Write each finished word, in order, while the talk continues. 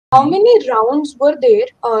How many rounds were there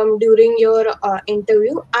during your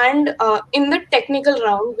interview? And in the technical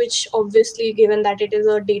round, which obviously, given that it is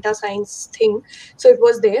a data science thing, so it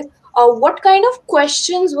was there. What kind of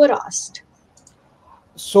questions were asked?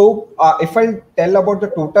 So if I tell about the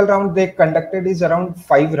total round they conducted is around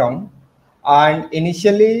 5 round, and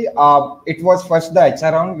initially it was first the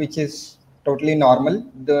HR round, which is totally normal.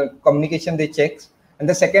 The communication they checks, and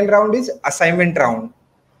the second round is assignment round.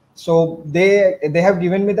 So they have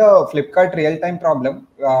given me the Flipkart real time problem,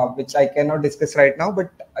 which I cannot discuss right now.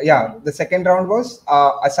 But yeah, the second round was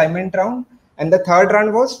assignment round, and the third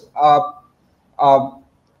round was uh,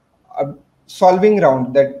 a solving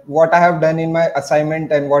round, that what I have done in my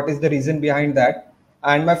assignment and what is the reason behind that.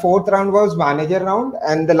 And my fourth round was manager round,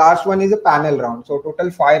 and the last one is a panel round. So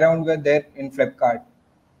total 5 rounds were there in Flipkart,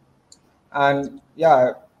 and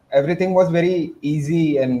yeah, everything was very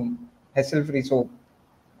easy and hassle free. So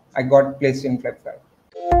I got placed in Flipkart.